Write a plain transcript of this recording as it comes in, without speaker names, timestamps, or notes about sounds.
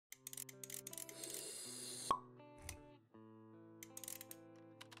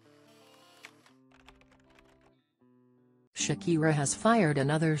Shakira has fired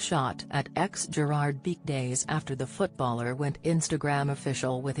another shot at ex-Gerard Pique days after the footballer went Instagram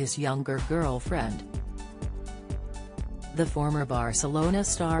official with his younger girlfriend. The former Barcelona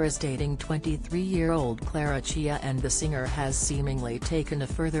star is dating 23-year-old Clara Chia, and the singer has seemingly taken a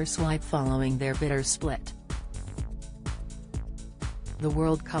further swipe following their bitter split. The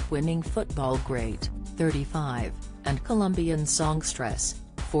World Cup winning football great, 35, and Colombian songstress,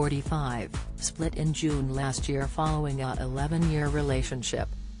 45, split in June last year following a 11-year relationship.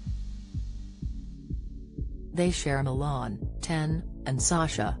 They share Milan, 10, and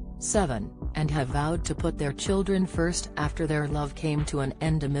Sasha, 7, and have vowed to put their children first after their love came to an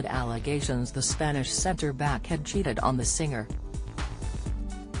end amid allegations the Spanish centre-back had cheated on the singer.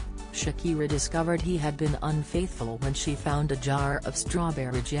 Shakira discovered he had been unfaithful when she found a jar of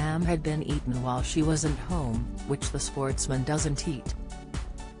strawberry jam had been eaten while she wasn't home, which the sportsman doesn't eat.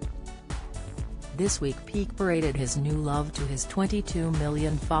 This week Pique paraded his new love to his 22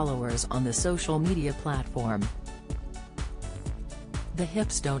 million followers on the social media platform. The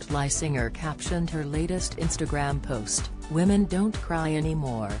Hips Don't Lie singer captioned her latest Instagram post, "Women don't cry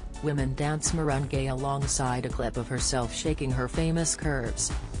anymore, women dance merengue," alongside a clip of herself shaking her famous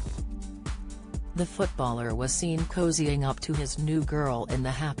curves. The footballer was seen cozying up to his new girl in the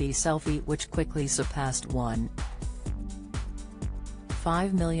happy selfie, which quickly surpassed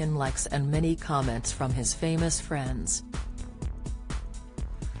 1.5 million likes and many comments from his famous friends.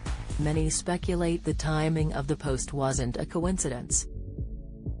 Many speculate the timing of the post wasn't a coincidence.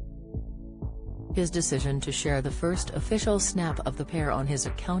 His decision to share the first official snap of the pair on his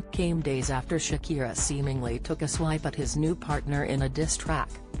account came days after Shakira seemingly took a swipe at his new partner in a diss track.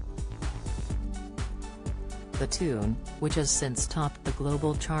 The tune, which has since topped the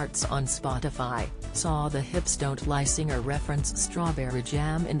global charts on Spotify, saw the Hips Don't Lie singer reference strawberry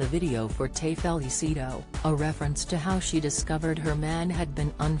jam in the video for Te Felicito, a reference to how she discovered her man had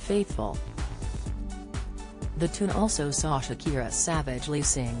been unfaithful. The tune also saw Shakira savagely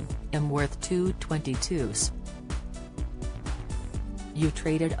sing, "I'm worth 222s. You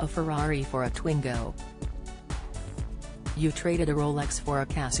traded a Ferrari for a Twingo. You traded a Rolex for a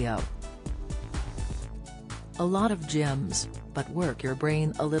Casio. A lot of gems, but work your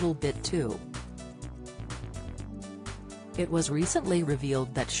brain a little bit too." It was recently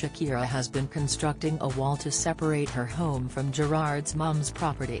revealed that Shakira has been constructing a wall to separate her home from Gerard's mum's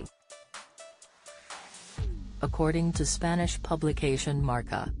property. According to Spanish publication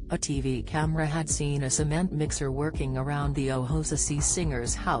Marca, a TV camera had seen a cement mixer working around the Ojosasi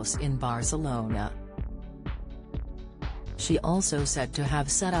singer's house in Barcelona. She also said to have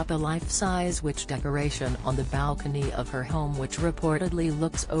set up a life-size witch decoration on the balcony of her home, which reportedly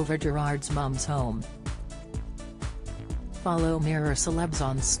looks over Gerard's mum's home. Follow Mirror Celebs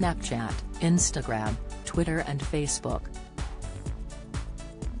on Snapchat, Instagram, Twitter and Facebook.